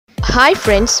Hi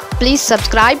friends, please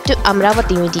subscribe to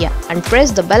Amaravathi Media and press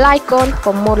the bell icon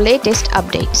for more latest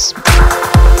updates.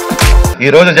 ఈ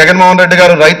రోజు జగన్మోహన్ రెడ్డి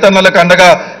గారు రైతన్నలకు అండగా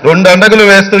 2 అడుగులు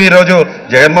వేస్తూ ఈ రోజు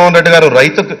జగన్మోహన్ రెడ్డి గారు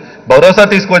రైతు భరోసా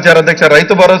తీసుకొచ్చారు అధ్యక్ష.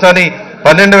 రైతు భరోసాని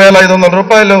 12,500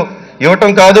 రూపాయలు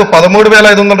ఇవ్వటం కాదు,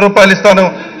 13,500 రూపాయలు ఇస్తాను,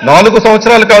 4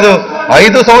 సంవత్సరాలు కాదు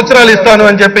 5 సంవత్సరాలు ఇస్తాను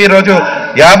అని చెప్పి ఈరోజు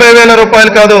 50,000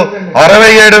 రూపాయలు కాదు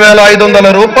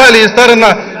 67,500 రూపాయలు ఇస్తారన్న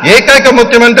ఏకైక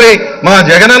ముఖ్యమంత్రి మా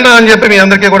జగనన్న అని చెప్పి మీ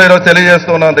అందరికీ కూడా ఈరోజు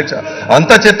తెలియజేస్తున్నాం అధ్యక్ష.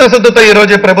 అంత చిత్తశుద్ధితో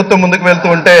ఈరోజు ప్రభుత్వం ముందుకు వెళ్తూ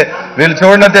ఉంటే వీళ్ళు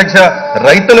చూడండి అధ్యక్ష,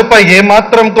 రైతులపై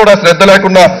ఏమాత్రం కూడా శ్రద్ధ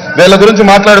లేకుండా వీళ్ళ గురించి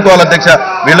మాట్లాడుకోవాలి అధ్యక్ష.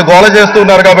 వీళ్ళు గోల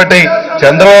చేస్తున్నారు కాబట్టి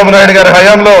చంద్రబాబు నాయుడు గారి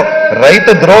హయాంలో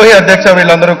రైతు ద్రోహి అధ్యక్ష.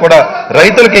 వీళ్ళందరూ కూడా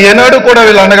రైతులకి ఏనాడు కూడా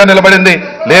వీళ్ళు అండగా నిలబడింది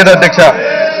లేదు అధ్యక్ష.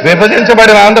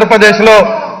 విభజించబడిన ఆంధ్రప్రదేశ్లో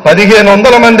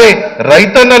 1,500 మంది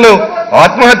రైతన్నలు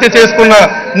ఆత్మహత్య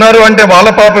చేసుకున్నారు అంటే వాళ్ళ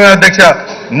పాపమే అధ్యక్ష.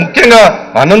 ముఖ్యంగా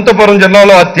అనంతపురం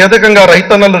జిల్లాలో అత్యధికంగా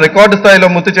రైతన్నలు రికార్డు స్థాయిలో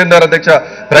మృతి చెందారు అధ్యక్ష.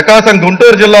 ప్రకాశం,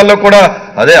 గుంటూరు జిల్లాల్లో కూడా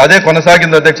అదే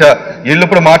కొనసాగింది అధ్యక్ష. వీళ్ళు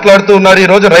ఇప్పుడు మాట్లాడుతూ ఉన్నారు, ఈ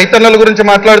రోజు రైతన్నల గురించి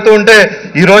మాట్లాడుతూ ఉంటే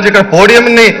ఈ రోజు ఇక్కడ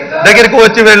పోడియంని దగ్గరికి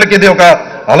వచ్చి వీళ్ళకి ఇది ఒక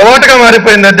అలవాటుగా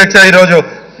మారిపోయింది అధ్యక్ష. ఈరోజు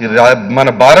మన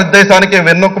భారతదేశానికి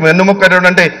వెన్నుముక్క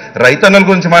అంటే రైతన్నల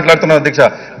గురించి మాట్లాడుతున్నాం అధ్యక్ష.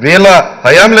 వీళ్ళ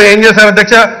హయాంలో ఏం చేశారు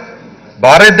అధ్యక్ష?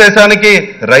 భారతదేశానికి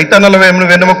రైతన్నల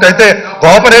వెన్నుముక్క అయితే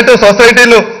కోఆపరేటివ్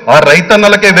సొసైటీలు ఆ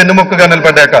రైతన్నలకే వెన్నుముక్కగా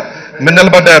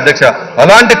నిలబడ్డాయి అధ్యక్ష.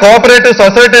 అలాంటి కోఆపరేటివ్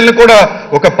సొసైటీలను కూడా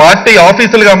ఒక పార్టీ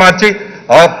ఆఫీసులుగా మార్చి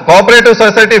ఆ కోఆపరేటివ్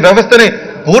సొసైటీ వ్యవస్థని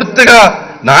పూర్తిగా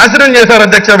నాశనం చేశారు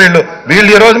అధ్యక్ష.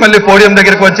 వీళ్ళు ఈ రోజు మళ్ళీ పోడియం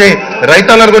దగ్గరికి వచ్చి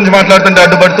రైతన్నల గురించి మాట్లాడుతుంటే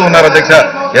అడ్డుపడుతూ ఉన్నారు అధ్యక్ష.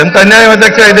 ఎంత అన్యాయం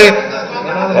అధ్యక్ష ఇది.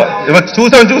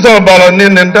 చూసాం బాలన్నీ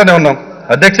వింటూనే ఉన్నాం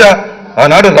అధ్యక్ష.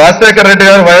 ఆనాడు రాజశేఖర రెడ్డి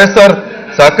గారు వైఎస్ఆర్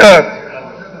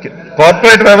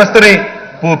కార్పొరేట్ వ్యవస్థని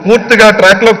పూర్తిగా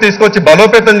ట్రాక్ లోకి తీసుకొచ్చి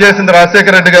బలోపేతం చేసింది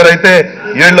రాజశేఖర రెడ్డి గారు. అయితే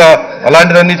వీళ్ళు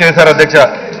అలాంటివన్నీ చేశారు అధ్యక్ష.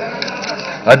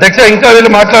 ఇంకా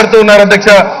వీళ్ళు మాట్లాడుతూ ఉన్నారు అధ్యక్ష.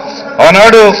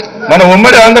 ఆనాడు మన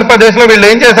ఉమ్మడి ఆంధ్రప్రదేశ్ లో వీళ్ళు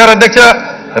ఏం చేశారు అధ్యక్ష?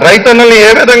 రైతన్నల్ని ఏ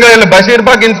విధంగా వీళ్ళు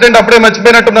బషీర్బాగ్ ఇన్సిడెంట్ అప్పుడే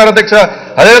మర్చిపోయినట్టున్నారు అధ్యక్ష.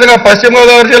 అదేవిధంగా పశ్చిమ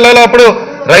గోదావరి జిల్లాలో అప్పుడు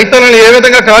రైతన్నల్ని ఏ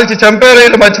విధంగా కాల్చి చంపారో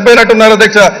వీళ్ళు మర్చిపోయినట్టున్నారు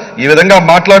అధ్యక్ష. ఈ విధంగా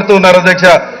మాట్లాడుతూ ఉన్నారు అధ్యక్ష.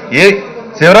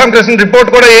 శివరామకృష్ణ రిపోర్ట్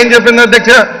కూడా ఏం చెప్పింది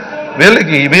అధ్యక్ష?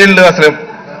 వీళ్ళు అసలు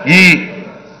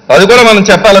అది కూడా మనం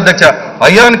చెప్పాలి అధ్యక్ష.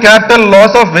 Ion capital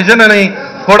loss of vision అని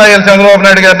కూడా వీళ్ళు చంద్రబాబు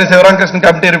నాయుడు గారిని శివరామకృష్ణ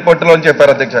కమిటీ రిపోర్టులో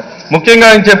చెప్పారు అధ్యక్ష. ముఖ్యంగా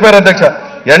ఆయన చెప్పారు అధ్యక్ష,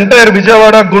 entire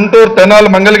Vijayawada, Guntur, Tenali,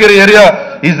 Mangalagiri area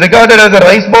is regarded as a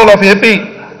rice bowl of AP.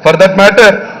 For that matter,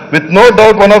 with no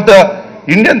doubt one of the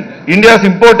India's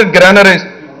important granaries.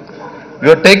 We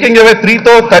are taking away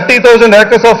 30,000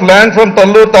 acres of land from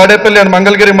Tallur, Tadepalli and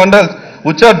Mangalgiri mandals,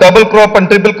 which are double crop and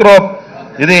triple crop.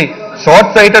 ఇది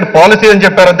short sighted policy అని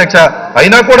చెప్పారు అధ్యక్ష.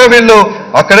 అయినా కూడా వీళ్ళు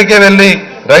అక్కడికే వెళ్ళి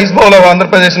rice bowl of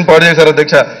ఆంధ్రప్రదేశ్ని పాడు చేశారు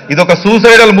అధ్యక్ష. ఇది ఒక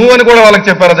సూసైడల్ మూవ్ అని కూడా వాళ్ళకి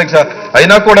చెప్పారు అధ్యక్ష.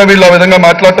 అయినా కూడా వీళ్ళు ఆ విధంగా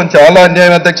మాట్లాడటం చాలా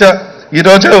అన్యాయం అధ్యక్ష.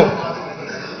 ఈరోజు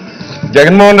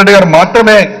జగన్మోహన్ రెడ్డి గారు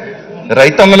మాత్రమే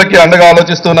రైతన్నలకి అండగా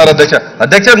ఆలోచిస్తున్నారు అధ్యక్ష.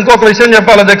 ఇంకొక విషయం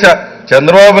చెప్పాలి అధ్యక్ష.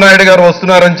 చంద్రబాబు నాయుడు గారు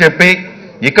వస్తున్నారని చెప్పి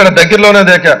ఇక్కడ దగ్గరలోనే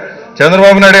అధ్యక్ష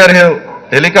చంద్రబాబు నాయుడు గారు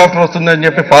హెలికాప్టర్ వస్తుందని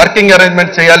చెప్పి పార్కింగ్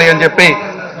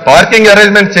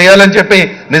అరేంజ్మెంట్ చేయాలని చెప్పి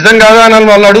నిజంగా అని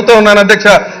వాళ్ళు అడుగుతూ ఉన్నాను అధ్యక్ష.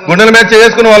 గుండెల మీద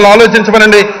చేసుకుని వాళ్ళు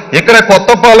ఆలోచించమనండి. ఇక్కడ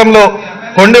కొత్తపాలెంలో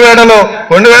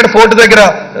కొండవేడ ఫోర్ట్ దగ్గర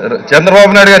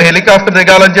చంద్రబాబు నాయుడు గారు హెలికాప్టర్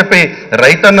దిగాలని చెప్పి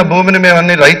రైతన్న భూమిని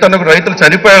మేమన్నీ రైతులు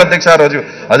చనిపోయారు అధ్యక్ష ఆ రోజు.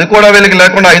 అది కూడా వీళ్ళకి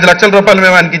లేకుండా 5 లక్షల రూపాయలు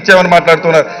మేము ఆయనకి ఇచ్చామని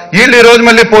మాట్లాడుతున్నారు. వీళ్ళు ఈ రోజు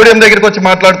మళ్ళీ పోడియం దగ్గరికి వచ్చి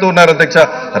మాట్లాడుతూ ఉన్నారు అధ్యక్ష.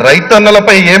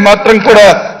 రైతన్నలపై ఏమాత్రం కూడా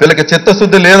వీళ్ళకి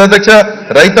చిత్తశుద్ధి లేదు అధ్యక్ష.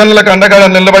 రైతన్నలకు అండగా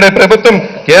నిలబడే ప్రభుత్వం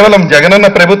కేవలం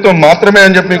జగనన్న ప్రభుత్వం మాత్రమే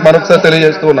అని చెప్పి మరొకసారి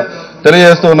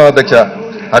తెలియజేస్తున్నాం అధ్యక్ష.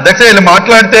 వీళ్ళు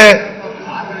మాట్లాడితే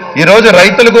ఈ రోజు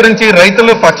రైతుల గురించి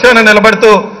రైతులు పక్షాన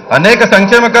నిలబడుతూ అనేక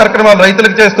సంక్షేమ కార్యక్రమాలు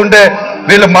రైతులకు చేస్తుంటే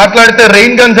వీళ్ళు మాట్లాడితే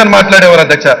రెయిన్ గన్స్ అని మాట్లాడేవారు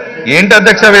అధ్యక్ష. ఏంటి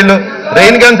అధ్యక్ష వీళ్ళు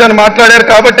రెయిన్ గన్స్ అని మాట్లాడారు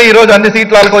కాబట్టి ఈ రోజు అన్ని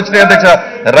సీట్లు వాళ్ళకి వచ్చినాయి అధ్యక్ష.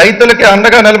 రైతులకి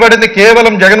అండగా నిలబడింది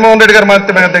కేవలం జగన్మోహన్ రెడ్డి గారు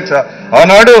మాత్రమే అధ్యక్ష.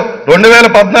 ఆనాడు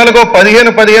 2014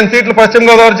 15 సీట్లు పశ్చిమ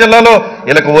గోదావరి జిల్లాలో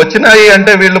వీళ్ళకి వచ్చినాయి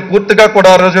అంటే వీళ్ళు పూర్తిగా కూడా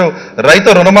ఆ రోజు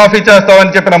రైతు రుణమాఫీ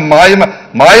చేస్తామని చెప్పిన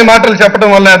మాయ మాటలు చెప్పడం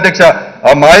వల్ల అధ్యక్ష.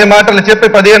 ఆ మాయ మాటలు చెప్పి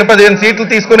 15 సీట్లు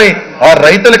తీసుకుని ఆ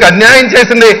రైతులకు అన్యాయం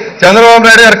చేసింది చంద్రబాబు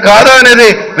నాయుడు గారు కాదా అనేది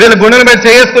వీళ్ళు గుండెల మీద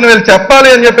చేసుకుని వీళ్ళు చెప్పాలి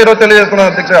అని చెప్పి ఈరోజు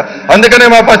తెలియజేసుకున్నాను అధ్యక్ష. అందుకనే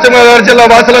మా పశ్చిమ గోదావరి జిల్లా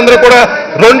వాసులందరూ కూడా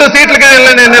 2 సీట్లకి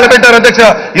నిలబెట్టారు అధ్యక్ష.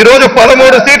 ఈ రోజు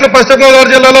 13 సీట్లు పశ్చిమ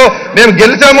గోదావరి జిల్లాలో మేము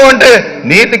గెలిచాము అంటే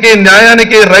నీతికి,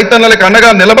 న్యాయానికి, రైతన్నలకు అండగా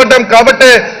నిలబడ్డాం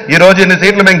కాబట్టే ఈ రోజు ఇన్ని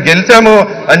సీట్లు మేము గెలిచాము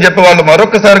అని చెప్పి వాళ్ళు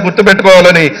మరొకసారి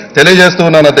గుర్తుపెట్టుకోవాలని తెలియజేస్తూ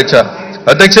ఉన్నాను అధ్యక్ష.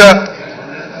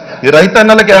 ఈ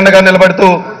రైతన్నలకి అండగా నిలబడుతూ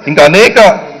ఇంకా అనేక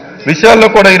విషయాల్లో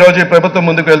కూడా ఈరోజు ప్రభుత్వం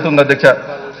ముందుకు వెళ్తుంది అధ్యక్ష.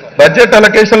 బడ్జెట్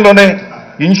అలొకేషన్లోనే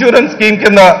ఇన్సూరెన్స్ స్కీమ్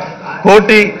కింద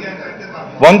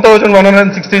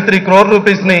 1,163 crore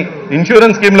రూపీస్ని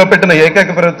ఇన్సూరెన్స్ స్కీమ్లో పెట్టిన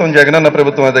ఏకైక ప్రభుత్వం జగనన్న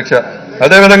ప్రభుత్వం అధ్యక్ష.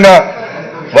 అదేవిధంగా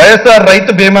వైఎస్ఆర్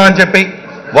రైతు బీమా అని చెప్పి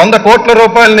 100 కోట్ల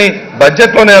రూపాయలని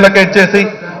బడ్జెట్లోనే అలొకేట్ చేసి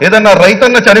ఏదన్నా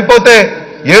రైతన్న చనిపోతే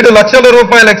 7 లక్షల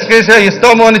రూపాయల ఎక్స్గ్రేషియా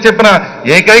ఇస్తాము అని చెప్పిన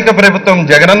ఏకైక ప్రభుత్వం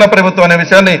జగనన్న ప్రభుత్వం అనే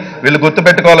విషయాన్ని వీళ్ళు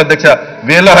గుర్తుపెట్టుకోవాలి అధ్యక్ష.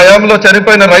 వీళ్ళ హయాంలో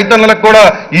చనిపోయిన రైతన్నలకు కూడా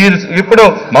ఇప్పుడు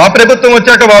మా ప్రభుత్వం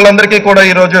వచ్చాక వాళ్ళందరికీ కూడా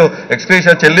ఈరోజు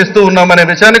ఎక్స్గ్రేషియా చెల్లిస్తూ ఉన్నామనే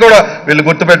విషయాన్ని కూడా వీళ్ళు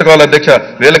గుర్తుపెట్టుకోవాలి అధ్యక్ష.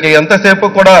 వీళ్ళకి ఎంతసేపు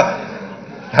కూడా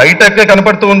హైటెక్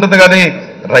కనపడుతూ ఉంటుంది కానీ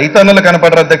రైతన్నలు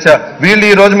కనపడరు అధ్యక్ష. వీళ్ళు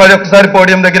ఈ రోజు మరి ఒకసారి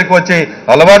పోడియం దగ్గరికి వచ్చి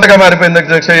అలవాటుగా మారిపోయింది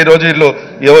అధ్యక్ష. ఈ రోజు వీళ్ళు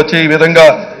వచ్చి ఈ విధంగా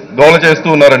గోల చేస్తూ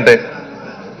ఉన్నారంటే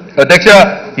అధ్యక్ష,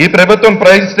 ఈ ప్రభుత్వం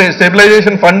ప్రైస్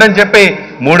స్టెబిలైజేషన్ ఫండ్ అని చెప్పి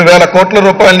 3,000 కోట్ల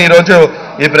రూపాయలని ఈరోజు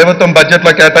ఈ ప్రభుత్వం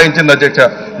బడ్జెట్లో కేటాయించింది అధ్యక్ష.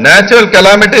 నేచురల్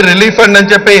కెలామిటీ రిలీఫ్ ఫండ్ అని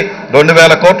చెప్పి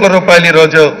 2,000 కోట్ల రూపాయలు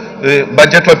ఈరోజు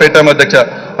బడ్జెట్లో పెట్టాము అధ్యక్ష.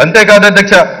 అంతేకాదు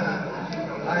అధ్యక్ష,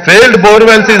 ఫెయిల్డ్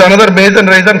బోర్వెల్స్ ఇది another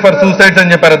major reason for suicides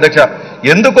అని చెప్పారు అధ్యక్ష.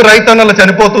 ఎందుకు రైతన్నలు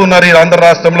చనిపోతూ ఉన్నారు ఈ ఆంధ్ర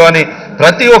రాష్ట్రంలో అని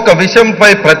ప్రతి ఒక్క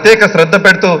విషయంపై ప్రత్యేక శ్రద్ధ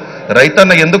పెడుతూ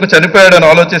రైతన్న ఎందుకు చనిపోయాడని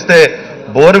ఆలోచిస్తే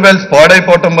బోర్వెల్స్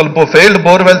పాడైపోవటం వల్ల ఫెయిల్డ్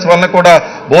బోర్వెల్స్ వలన కూడా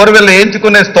బోర్వెల్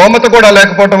వేయించుకునే స్తోమత కూడా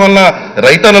లేకపోవటం వలన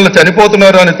రైతన్నలు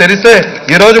చనిపోతున్నారు అని తెలిస్తే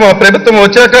ఈరోజు మా ప్రభుత్వం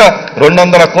వచ్చాక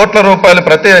 200 కోట్ల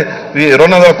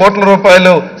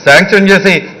రూపాయలు శాంక్షన్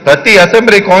చేసి ప్రతి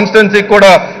అసెంబ్లీ కాన్స్టిట్యున్సీకి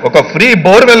కూడా ఒక ఫ్రీ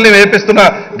బోర్వెల్ని వేపిస్తున్న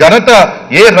ఘనత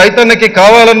ఏ రైతన్నకి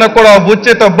కావాలన్నా కూడా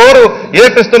ఉచిత బోరు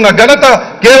వేపిస్తున్న ఘనత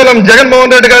కేవలం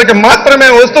జగన్మోహన్ రెడ్డి గారికి మాత్రమే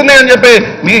వస్తుంది అని చెప్పి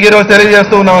మీకు ఈరోజు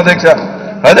తెలియజేస్తూ ఉన్నాం అధ్యక్ష.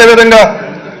 అదేవిధంగా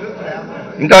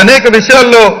ఇంకా అనేక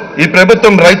విషయాల్లో ఈ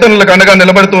ప్రభుత్వం రైతన్నులకు అండగా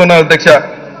నిలబడుతూ ఉన్నారు అధ్యక్ష.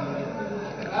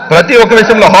 ప్రతి ఒక్క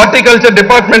విషయంలో హార్టికల్చర్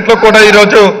డిపార్ట్మెంట్లో కూడా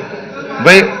ఈరోజు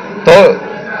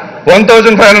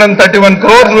 1,531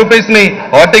 crore రూపీస్ని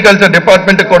హార్టికల్చర్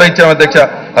డిపార్ట్మెంట్కి కూడా ఇచ్చాం అధ్యక్ష.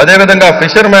 అదేవిధంగా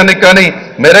ఫిషర్మ్యాన్కి కానీ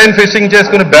మెరైన్ ఫిషింగ్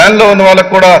చేసుకుని బ్యాన్లో ఉన్న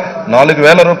వాళ్ళకు కూడా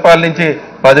 4,000 రూపాయల నుంచి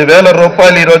 10,000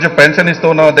 రూపాయలు ఈరోజు పెన్షన్ ఇస్తూ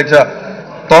ఉన్నాం అధ్యక్ష.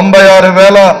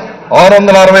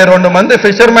 96,662 మంది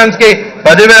ఫిషర్మెన్స్ కి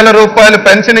 10,000 రూపాయలు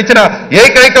పెన్షన్ ఇచ్చిన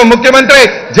ఏకైక ముఖ్యమంత్రి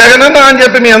జగనన్న అని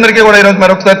చెప్పి మీ అందరికీ కూడా ఈరోజు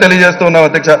మరొకసారి తెలియజేస్తూ ఉన్నాం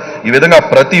అధ్యక్ష. ఈ విధంగా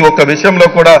ప్రతి ఒక్క విషయంలో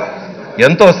కూడా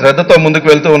ఎంతో శ్రద్ధతో ముందుకు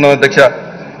వెళ్తూ ఉన్నాం అధ్యక్ష.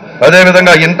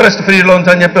 అదేవిధంగా ఇంట్రెస్ట్ ఫ్రీ లోన్స్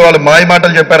అని చెప్పి వాళ్ళు మాయ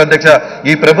మాటలు చెప్పారు అధ్యక్ష.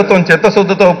 ఈ ప్రభుత్వం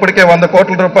చిత్తశుద్ధితో ఇప్పటికే 100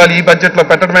 కోట్ల రూపాయలు ఈ బడ్జెట్లో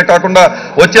పెట్టడమే కాకుండా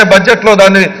వచ్చే బడ్జెట్లో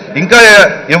దాన్ని ఇంకా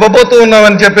ఇవ్వబోతూ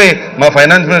ఉన్నామని చెప్పి మా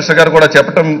ఫైనాన్స్ మినిస్టర్ గారు కూడా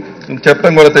చెప్పడం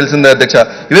కూడా తెలిసిందే అధ్యక్ష.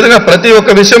 ఈ విధంగా ప్రతి ఒక్క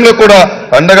విషయంలో కూడా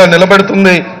అండగా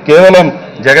నిలబడుతుంది కేవలం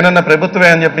జగనన్న ప్రభుత్వమే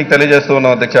అని చెప్పి తెలియజేస్తూ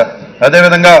ఉన్నాం అధ్యక్ష.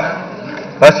 అదేవిధంగా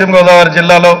పశ్చిమ గోదావరి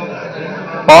జిల్లాలో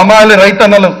పామాయిల్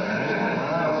రైతన్నలు,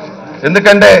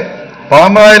 ఎందుకంటే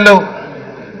పామాయిల్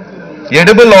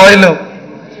ఎడిబుల్ ఆయిల్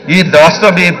ఈ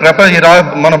రాష్ట్రం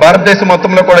మన భారతదేశం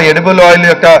మొత్తంలో కూడా ఎడిబుల్ ఆయిల్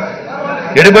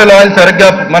సరిగ్గా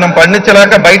మనం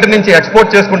పండించలేక బయట నుంచి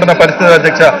ఎక్స్పోర్ట్ చేసుకుంటున్న పరిస్థితి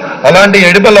అధ్యక్ష. అలాంటి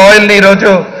ఎడిబుల్ ఆయిల్ని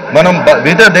ఈరోజు మనం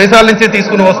వివిధ దేశాల నుంచి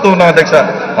తీసుకుని వస్తూ ఉన్నాం అధ్యక్ష.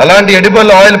 అలాంటి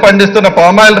ఎడిబుల్ ఆయిల్ పండిస్తున్న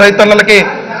పామాయిల్ రైతన్నలకి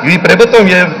ఈ ప్రభుత్వం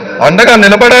అండగా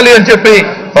నిలబడాలి అని చెప్పి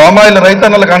పామాయిల్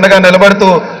రైతన్నలకు అండగా నిలబడుతూ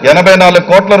 84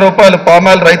 కోట్ల రూపాయలు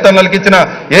పామాయిల్ రైతన్నలకు ఇచ్చిన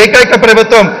ఏకైక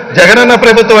ప్రభుత్వం జగనన్న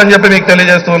ప్రభుత్వం అని చెప్పి మీకు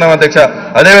తెలియజేస్తూ ఉన్నాం అధ్యక్ష.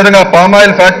 అదేవిధంగా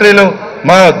పామాయిల్ ఫ్యాక్టరీలు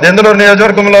మా దెందులూరు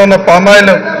నియోజకవర్గంలో ఉన్న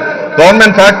పామాయిల్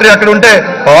గవర్నమెంట్ ఫ్యాక్టరీ అక్కడ ఉంటే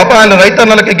పామాయిల్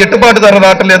రైతన్నలకి గిట్టుబాటు ధర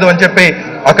రావట్లేదు అని చెప్పి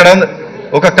అక్కడ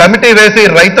ఒక కమిటీ వేసి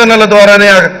రైతన్నల ద్వారానే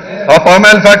ఆ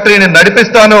పామాయిల్ ఫ్యాక్టరీని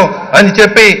నడిపిస్తాను అని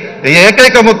చెప్పి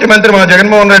ఏకైక ముఖ్యమంత్రి మా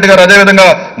జగన్మోహన్ రెడ్డి గారు, అదేవిధంగా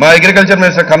మా అగ్రికల్చర్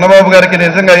మినిస్టర్ చంద్రబాబు గారికి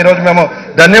నిజంగా ఈరోజు మేము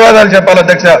ధన్యవాదాలు చెప్పాలి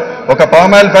అధ్యక్ష. ఒక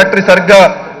పామాయిల్ ఫ్యాక్టరీ సరిగ్గా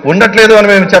ఉండట్లేదు అని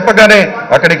మేము చెప్పగానే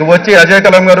అక్కడికి వచ్చి అజయ్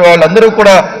కలాం గారు వాళ్ళందరూ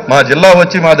కూడా మా జిల్లా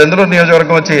వచ్చి మా దెందులూరు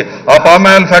నియోజకవర్గం వచ్చి ఆ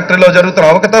పామాయిల్ ఫ్యాక్టరీలో జరుగుతున్న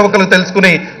అవకతవకలు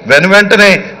తెలుసుకుని వెంటనే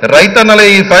రైతన్నలే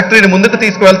ఈ ఫ్యాక్టరీని ముందుకు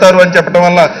తీసుకువెళ్తారు అని చెప్పడం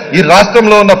వల్ల ఈ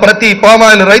రాష్ట్రంలో ఉన్న ప్రతి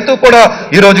పామాయిల్ రైతు కూడా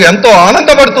ఈరోజు ఎంతో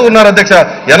ఆనందపడుతూ ఉన్నారు అధ్యక్ష.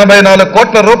 84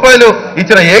 కోట్ల రూపాయలు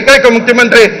ఇచ్చిన ఏకైక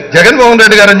ముఖ్యమంత్రి జగన్మోహన్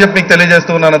రెడ్డి గారు అని చెప్పి మీకు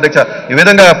తెలియజేస్తూ ఉన్నాను అధ్యక్ష. ఈ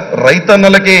విధంగా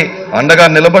రైతన్నలకి అండగా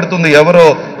నిలబడుతుంది ఎవరో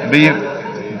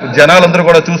జనాలందరూ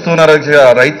కూడా చూస్తున్నారు.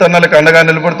 రైతన్నలకు అండగా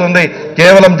నిలబడుతుంది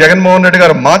కేవలం జగన్మోహన్ రెడ్డి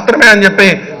గారు మాత్రమే అని చెప్పి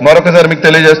మరొకసారి మీకు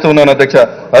తెలియజేస్తూ ఉన్నాను అధ్యక్ష.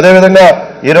 అదేవిధంగా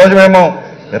ఈరోజు మేము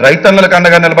రైతన్నలకు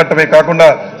అండగా నిలబడటమే కాకుండా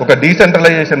ఒక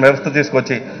డీసెంట్రలైజేషన్ వ్యవస్థ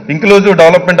తీసుకొచ్చి inclusive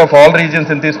development of all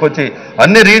regions ని తీసుకొచ్చి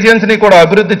అన్ని రీజియన్స్ ని కూడా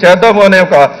అభివృద్ధి చేద్దాము అనే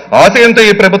ఒక ఆశయంతో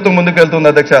ఈ ప్రభుత్వం ముందుకు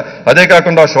వెళ్తుంది అధ్యక్ష. అదే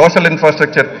కాకుండా సోషల్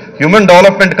ఇన్ఫ్రాస్ట్రక్చర్, హ్యూమన్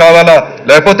డెవలప్మెంట్ కావాలా,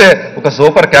 లేకపోతే ఒక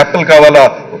సూపర్ క్యాపిటల్ కావాలా?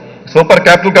 సూపర్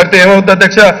క్యాపిటల్ కడితే ఏమవుతుంది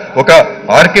అధ్యక్ష? ఒక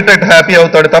ఆర్కిటెక్ట్ హ్యాపీ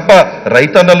అవుతాడు తప్ప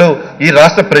రైతన్నలు, ఈ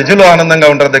రాష్ట్ర ప్రజలు ఆనందంగా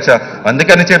ఉంటారు అధ్యక్ష.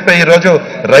 అందుకని చెప్పి ఈరోజు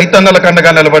రైతన్నలకు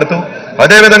అండగా నిలబడుతూ,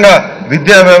 అదేవిధంగా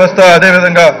విద్యా వ్యవస్థ,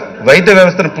 అదేవిధంగా వైద్య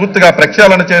వ్యవస్థను పూర్తిగా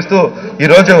ప్రక్షాళన చేస్తూ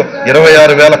ఈరోజు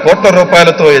 26,000 కోట్ల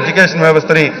రూపాయలతో ఎడ్యుకేషన్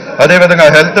వ్యవస్థని అదేవిధంగా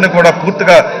హెల్త్ని కూడా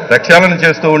పూర్తిగా ప్రక్షాళన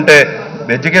చేస్తూ ఉంటే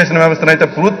ఎడ్యుకేషన్ వ్యవస్థను అయితే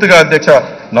పూర్తిగా అధ్యక్ష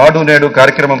నాడు నేడు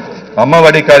కార్యక్రమం,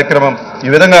 అమ్మఒడి కార్యక్రమం, ఈ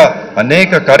విధంగా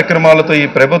అనేక కార్యక్రమాలతో ఈ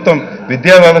ప్రభుత్వం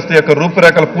విద్యా వ్యవస్థ యొక్క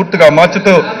రూపురేఖలు పూర్తిగా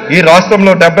మార్చుతూ ఈ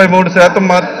రాష్ట్రంలో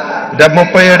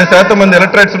 37% మంది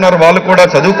ఎలక్టరేట్స్ ఉన్నారు, వాళ్ళు కూడా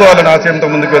చదువుకోవాలని ఆశయంతో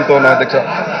ముందుకు వెళ్తూ ఉన్నాం అధ్యక్ష.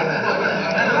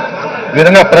 ఈ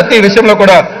విధంగా ప్రతి విషయంలో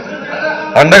కూడా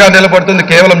అండగా నిలబడుతుంది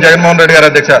కేవలం జగన్మోహన్ రెడ్డి గారు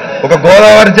అధ్యక్ష. ఒక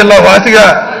గోదావరి జిల్లా వాసిగా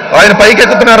ఆయన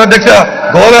పైకెత్తుతున్నారు అధ్యక్ష.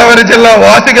 గోదావరి జిల్లా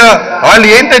వాసిగా వాళ్ళు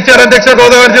ఏం తెచ్చారు అధ్యక్ష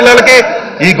గోదావరి జిల్లాలకి?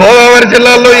 ఈ గోదావరి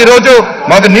జిల్లాల్లో ఈ రోజు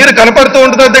మాకు నీరు కనపడుతూ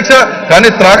ఉంటుంది అధ్యక్ష, కానీ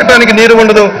త్రాగటానికి నీరు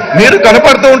ఉండదు. నీరు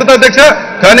కనపడుతూ ఉంటుంది అధ్యక్ష,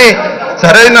 కానీ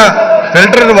సరైన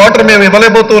ఫిల్టర్ వాటర్ మేము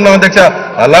ఇవ్వలేకపోతూ ఉన్నాం అధ్యక్ష.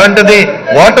 అలాంటిది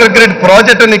వాటర్ గ్రిడ్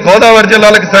ప్రాజెక్టుని గోదావరి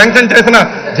జిల్లాలకు శాంక్షన్ చేసిన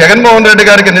జగన్మోహన్ రెడ్డి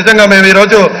గారికి నిజంగా మేము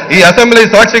ఈరోజు ఈ అసెంబ్లీ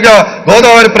సాక్షిగా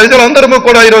గోదావరి ప్రజలందరూ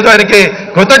కూడా ఈరోజు ఆయనకి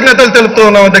కృతజ్ఞతలు తెలుపుతూ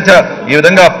ఉన్నాం అధ్యక్ష. ఈ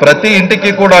విధంగా ప్రతి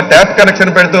ఇంటికి కూడా ట్యాప్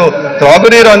కనెక్షన్ పెడుతూ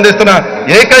త్రాగునీరు అందిస్తున్న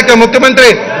ఏకైక ముఖ్యమంత్రి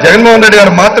జగన్మోహన్ రెడ్డి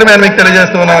గారు మాత్రమే అని మీకు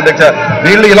తెలియజేస్తూ ఉన్నాం అధ్యక్ష.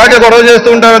 వీళ్ళు ఇలాగే గొడవ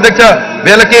చేస్తూ ఉంటారు అధ్యక్ష.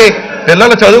 వీళ్ళకి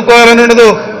పిల్లలు చదువుకోవాలని ఉండదు,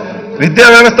 విద్యా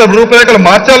వ్యవస్థ రూపురేఖలు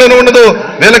మార్చాలని ఉండదు,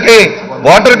 వీళ్ళకి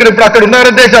వాటర్ గ్రిడ్ ఇప్పుడు అక్కడ ఉన్నారు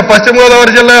అధ్యక్ష. పశ్చిమ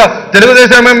గోదావరి జిల్లా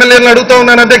తెలుగుదేశం ఎమ్మెల్యేలను అడుగుతూ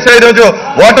ఉన్నాను అధ్యక్ష ఈరోజు,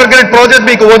 వాటర్ గ్రిడ్ ప్రాజెక్ట్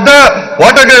మీకు వద్దా?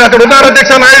 వాటర్ గ్రిడ్ అక్కడ ఉన్నారు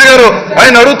అధ్యక్ష నాయుడు గారు,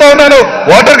 ఆయన అడుగుతా ఉన్నాను,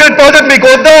 వాటర్ గ్రిడ్ ప్రాజెక్ట్ మీకు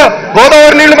వద్దా?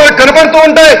 గోదావరి నీళ్లు మనకు కనపడుతూ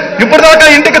ఉంటాయి, ఇప్పుడు దాకా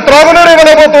ఇంటికి త్రాగునీరు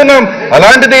ఇవ్వలేకపోతున్నాం.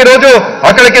 అలాంటిది ఈ రోజు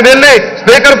అక్కడికి వెళ్ళి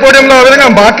స్పీకర్ పోడియంలో ఆ విధంగా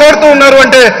మాట్లాడుతూ ఉన్నారు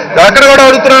అంటే అక్కడ కూడా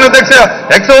అడుగుతున్నాను అధ్యక్ష.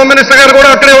 ఎక్స్ హోమ్ మినిస్టర్ గారు కూడా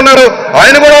అక్కడే ఉన్నారు,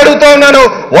 ఆయన కూడా అడుగుతూ ఉన్నాను.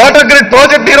 వాటర్ గ్రిడ్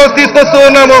ప్రాజెక్ట్ ఈ రోజు తీసుకొస్తూ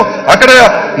ఉన్నాము. అక్కడ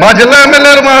మా జిల్లా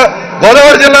ఎమ్మెల్యేలు, మా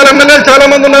గోదావరి జిల్లాల ఎమ్మెల్యేలు చాలా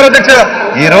మంది ఉన్నారు అధ్యక్ష.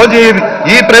 ఈ రోజు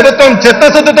ఈ ప్రభుత్వం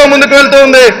చిత్తశుద్ధితో ముందుకు వెళ్తూ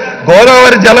ఉంది.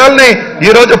 గోదావరి జలాల్ని ఈ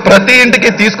రోజు ప్రతి ఇంటికి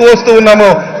తీసుకువస్తూ ఉన్నాము,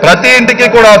 ప్రతి ఇంటికి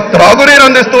కూడా త్రాగునీరు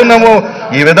అందిస్తూ ఉన్నాము.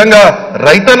 ఈ విధంగా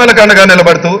రైతన్నలకు అండగా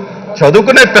నిలబడుతూ,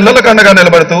 చదువుకునే పిల్లలకు అండగా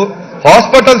నిలబడుతూ,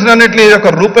 హాస్పిటల్స్ అన్నింటినీ యొక్క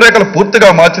రూపురేఖలు పూర్తిగా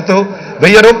మార్చుతూ,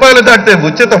 1000 రూపాయలు దాటితే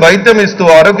ఉచిత వైద్యం ఇస్తూ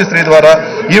ఆరోగ్యశ్రీ ద్వారా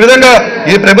ఈ విధంగా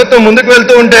ఈ ప్రభుత్వం ముందుకు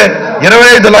వెళ్తూ ఉంటే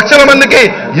 25 లక్షల మందికి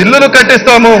ఇళ్లను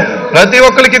కట్టిస్తాము, ప్రతి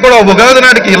ఒక్కరికి కూడా ఉగాది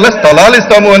నాటికి ఇళ్ల స్థలాలు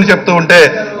ఇస్తాము అని చెప్తూ ఉంటే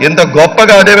ఇంత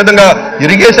గొప్పగా అదేవిధంగా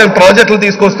ఇరిగేషన్ ప్రాజెక్టులు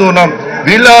తీసుకొస్తూ ఉన్నాం.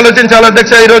 వీళ్ళు ఆలోచించాలి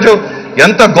అధ్యక్ష, ఈరోజు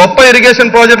ఎంత గొప్ప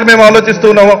ఇరిగేషన్ ప్రాజెక్టులు మేము ఆలోచిస్తూ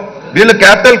ఉన్నామో. వీళ్ళు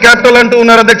క్యాపిటల్ అంటూ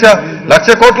ఉన్నారు అధ్యక్ష.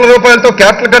 1,00,000 కోట్ల రూపాయలతో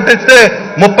క్యాపిటల్ కట్టిస్తే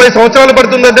 30 సంవత్సరాలు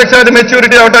పడుతుంది అధ్యక్ష అది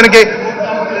మెచ్యూరిటీ అవడానికి.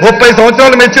 30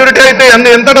 సంవత్సరాలు మెచ్యూరిటీ అయితే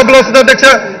ఎంత డబ్బులు వస్తుంది అధ్యక్ష?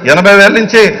 80,000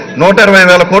 నుంచి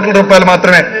 120,000 కోట్ల రూపాయలు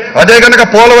మాత్రమే. అదే కనుక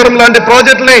పోలవరం లాంటి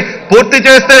ప్రాజెక్టుని పూర్తి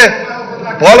చేస్తే,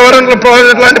 పోలవరం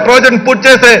ప్రాజెక్ట్ లాంటి ప్రాజెక్టును పూర్తి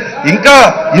చేస్తే ఇంకా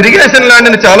ఇరిగేషన్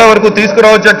ల్యాండ్ని చాలా వరకు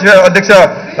తీసుకురావచ్చు అధ్యక్ష.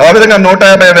 ఆ విధంగా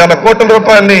 150,000 కోట్ల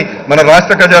రూపాయలని మన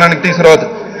రాష్ట్ర ఖజానానికి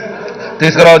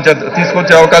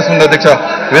తీసుకొచ్చే అవకాశం ఉంది అధ్యక్ష.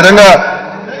 ఈ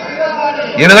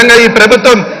విధంగా ఈ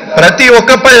ప్రభుత్వం ప్రతి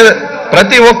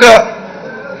ఒక్క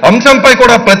అంశంపై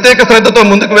కూడా ప్రత్యేక శ్రద్ధతో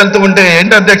ముందుకు వెళ్తూ ఉంటే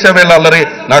ఏంటి అధ్యక్ష వీళ్ళ అల్లరి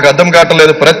నాకు అర్థం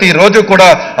కావట్లేదు. ప్రతిరోజు కూడా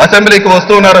అసెంబ్లీకి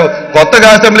వస్తూ ఉన్నారు, కొత్తగా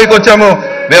అసెంబ్లీకి వచ్చాము,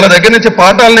 వీళ్ళ దగ్గర నుంచి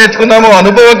పాఠాలు నేర్చుకుందాము,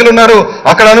 అనుభవజ్ఞులు ఉన్నారు,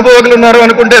 అక్కడ అనుభవజ్ఞులు ఉన్నారు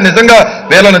అనుకుంటే నిజంగా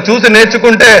వీళ్ళను చూసి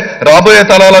నేర్చుకుంటే రాబోయే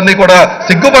తరాలన్నీ కూడా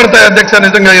సిగ్గుపడతాయి అధ్యక్ష.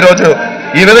 నిజంగా ఈరోజు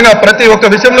ఈ విధంగా ప్రతి ఒక్క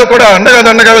విషయంలో కూడా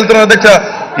అండగా వెళ్తున్నారు అధ్యక్ష.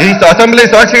 ఈ అసెంబ్లీ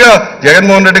సాక్షిగా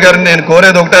జగన్మోహన్ రెడ్డి గారిని నేను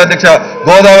కోరేది ఒకటే అధ్యక్ష,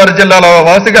 గోదావరి జిల్లాల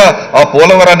వాసిగా ఆ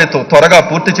పోలవరాన్ని త్వరగా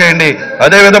పూర్తి చేయండి.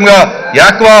 అదేవిధంగా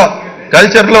యాక్వా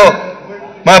కల్చర్లో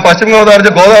మా పశ్చిమ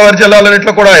గోదావరి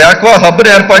జిల్లాలన్నింటిలో కూడా యాక్వా హబ్ని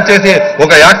ఏర్పాటు చేసి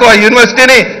ఒక యాక్వా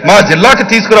యూనివర్సిటీని మా జిల్లాకి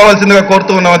తీసుకురావాల్సిందిగా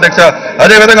కోరుతూ ఉన్నాం అధ్యక్ష.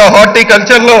 అదేవిధంగా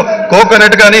హార్టికల్చర్లో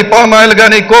కోకోనట్ కానీ, పామ్ ఆయిల్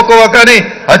కానీ, కోకోవా కానీ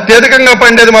అత్యధికంగా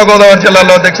పండేది మా గోదావరి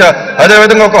జిల్లాలో అధ్యక్ష.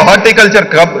 అదేవిధంగా ఒక హార్టికల్చర్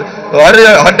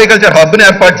హబ్ని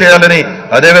ఏర్పాటు చేయాలని,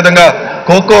 అదేవిధంగా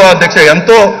కోకోవా అధ్యక్ష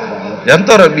ఎంతో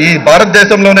ఈ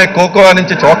భారతదేశంలోనే కోకోవా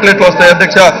నుంచి చాక్లెట్లు వస్తాయి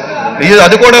అధ్యక్ష.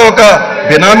 అది కూడా ఒక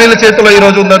బినామీల చేతిలో ఈ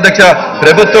రోజు ఉంది అధ్యక్ష.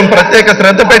 ప్రభుత్వం ప్రత్యేక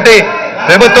శ్రద్ధ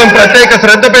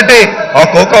పెట్టి ఆ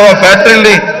కోకోవా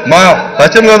ఫ్యాక్టరీని మా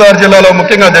పశ్చిమ గోదావరి జిల్లాలో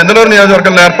ముఖ్యంగా దెందులూరు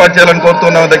నియోజకవర్గంలో ఏర్పాటు చేయాలని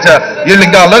కోరుతున్నాం అధ్యక్ష. వీళ్ళు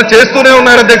ఇంకా అల్లరి చేస్తూనే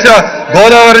ఉన్నారు అధ్యక్ష.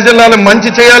 గోదావరి జిల్లాలో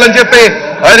మంచి చేయాలని చెప్పి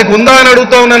ఆయనకు ఉందా అని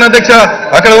అడుగుతూ ఉన్నాను అధ్యక్ష.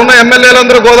 అక్కడ ఉన్న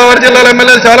ఎమ్మెల్యేలందరూ గోదావరి జిల్లాలో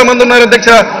ఎమ్మెల్యేలు చాలా మంది ఉన్నారు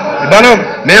అధ్యక్ష.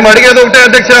 మేము అడిగేది ఒకటే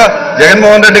అధ్యక్ష,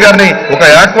 జగన్మోహన్ రెడ్డి గారిని ఒక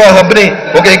యాక్వా హబ్ని,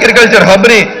 ఒక అగ్రికల్చర్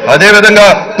హబ్ని, అదేవిధంగా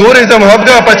టూరిజం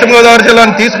హబ్గా పశ్చిమ గోదావరి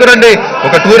జిల్లాను తీసుకురండి,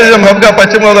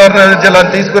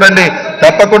 తీసుకురండి.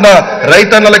 తప్పకుండా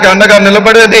రైతన్నలకి అండగా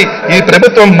నిలబడేది ఈ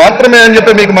ప్రభుత్వం మాత్రమే అని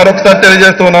చెప్పి మీకు మరొకసారి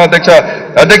తెలియజేస్తూ ఉన్నాం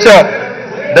అధ్యక్ష.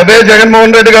 ద వే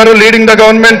జగన్మోహన్ రెడ్డి గారు leading the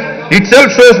government itself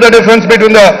shows the difference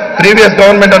between the previous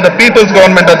government and the people's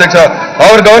government, Adhyaksha.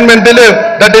 Our government believe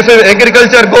that if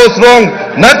agriculture goes wrong,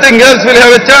 nothing else will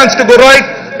have a chance to go right.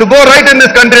 To go right in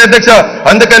this country అధ్యక్ష.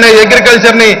 అందుకనే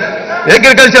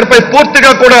agriculture పై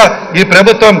పూర్తిగా కూడా ఈ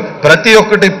ప్రభుత్వం ప్రతి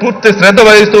ఒక్కటి పూర్తి శ్రద్ధ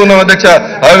వహిస్తూ ఉన్నాం అధ్యక్ష.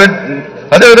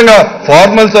 అదేవిధంగా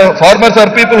farmers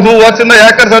are people who works in the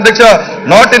acres అధ్యక్ష,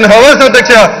 నాట్ ఇన్ హవర్స్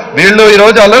అధ్యక్ష. వీళ్ళు ఈ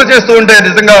రోజు అల్లరి చేస్తూ ఉంటే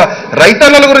నిజంగా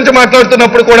రైతన్నల గురించి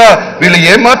మాట్లాడుతున్నప్పుడు కూడా వీళ్ళు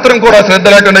ఏమాత్రం కూడా శ్రద్ధ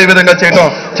లేకుండా ఈ విధంగా చేయడం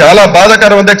చాలా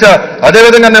బాధాకరం అధ్యక్ష.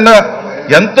 అదేవిధంగా నిన్న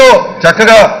ఎంతో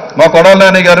చక్కగా మా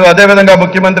కొడాలని గారు అదేవిధంగా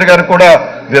ముఖ్యమంత్రి గారు కూడా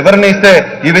వివరణ ఇస్తే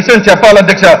ఈ విషయం చెప్పాలి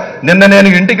అధ్యక్ష. నిన్న నేను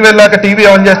ఇంటికి వెళ్ళాక టీవీ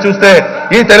ఆన్ చేసి చూస్తే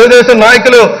ఈ తెలుగుదేశం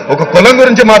నాయకులు ఒక కులం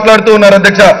గురించి మాట్లాడుతూ ఉన్నారు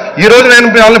అధ్యక్ష. ఈ రోజు నేను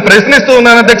వాళ్ళని ప్రశ్నిస్తూ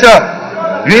ఉన్నాను అధ్యక్ష.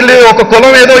 వీళ్ళు ఒక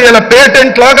కులం ఏదో ఇలా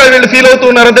పేటెంట్ లాగా వీళ్ళు ఫీల్ అవుతూ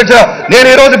ఉన్నారు అధ్యక్ష. నేను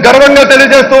ఈ రోజు గర్వంగా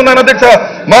తెలియజేస్తూ ఉన్నాను అధ్యక్ష,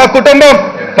 మా కుటుంబం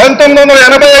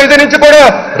 1985 నుంచి కూడా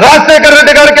రాజశేఖర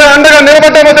రెడ్డి గారికి అండగా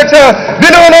నిలబడ్డాం అధ్యక్ష.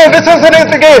 విలువను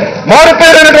విశ్వసనీయతకి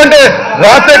మారిపోయినటువంటి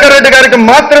రాజశేఖర రెడ్డి గారికి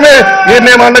మాత్రమే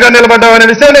మేము అండగా నిలబడ్డామనే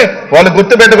విషయాన్ని వాళ్ళు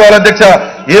గుర్తుపెట్టుకోవాలి అధ్యక్ష.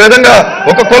 ఈ విధంగా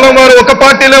ఒక కులం వారు ఒక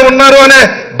పార్టీలో ఉన్నారు అనే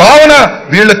భావన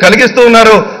వీళ్ళు కలిగిస్తూ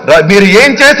ఉన్నారు. మీరు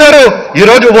ఏం చేశారు? ఈ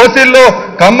రోజు ఓసీల్లో,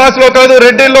 కమ్మాస్లో కాదు,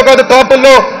 రెడ్డిల్లో కాదు,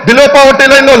 కాపుల్లో, బిలో పావర్టీ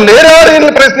లైన్లో లేరా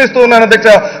అని ప్రశ్నిస్తూ ఉన్నాను అధ్యక్ష.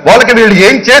 వాళ్ళకి వీళ్ళు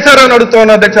ఏం చేశారో అని అడుగుతూ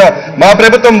ఉన్నాను అధ్యక్ష. మా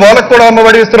ప్రభుత్వం వాళ్ళకు కూడా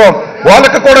అమ్మఒడి ఇస్తున్నాం,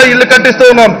 వాళ్ళకు కూడా ఇల్లు కట్టిస్తూ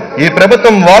ఉన్నాం. ఈ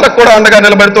ప్రభుత్వం వాళ్ళకు కూడా అండగా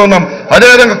నిలబెడుతూ ఉన్నాం.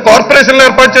 అదేవిధంగా కార్పొరేషన్లు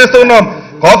ఏర్పాటు చేస్తూ ఉన్నాం.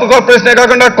 కాపు కార్పొరేషనే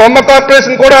కాకుండా కొమ్మ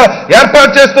కార్పొరేషన్ కూడా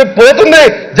ఏర్పాటు చేస్తూ పోతుంది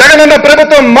జగనన్న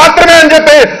ప్రభుత్వం మాత్రమే అని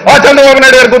చెప్పి ఆ చంద్రబాబు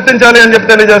నాయుడు గారు గుర్తించాలి అని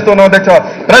చెప్పి తెలియజేస్తున్నాం అధ్యక్ష.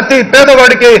 ప్రతి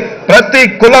పేదవాడికి, ప్రతి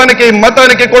కులానికి,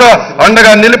 మతానికి కూడా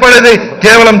అండగా నిలబడేది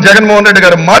కేవలం జగన్మోహన్ రెడ్డి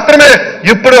గారు మాత్రమే.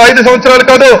 ఇప్పుడు 5 సంవత్సరాలు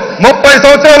కాదు 30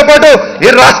 సంవత్సరాల పాటు ఈ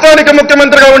రాష్ట్రానికి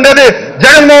ముఖ్యమంత్రిగా ఉండేది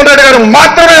జగన్మోహన్ రెడ్డి గారు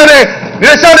మాత్రమే అనే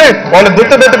విషయాన్ని వాళ్ళు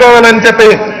గుర్తుపెట్టుకోవాలని చెప్పి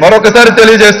మరొకసారి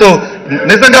తెలియజేస్తూ,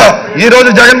 నిజంగా ఈ రోజు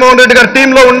జగన్మోహన్ రెడ్డి గారి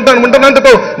టీంలో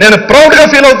ఉంటున్నందుకు నేను ప్రౌడ్ గా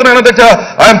ఫీల్ అవుతున్నాను అధ్యక్ష.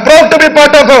 I'm proud to be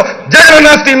part of Jagan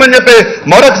team అని చెప్పి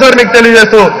మరొకసారి మీకు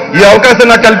తెలియజేస్తూ ఈ అవకాశం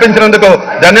నాకు కల్పించినందుకు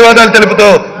ధన్యవాదాలు తెలుపుతూ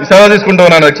సెలవు తీసుకుంటూ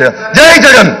ఉన్నాను అధ్యక్ష. జై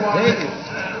జగన్.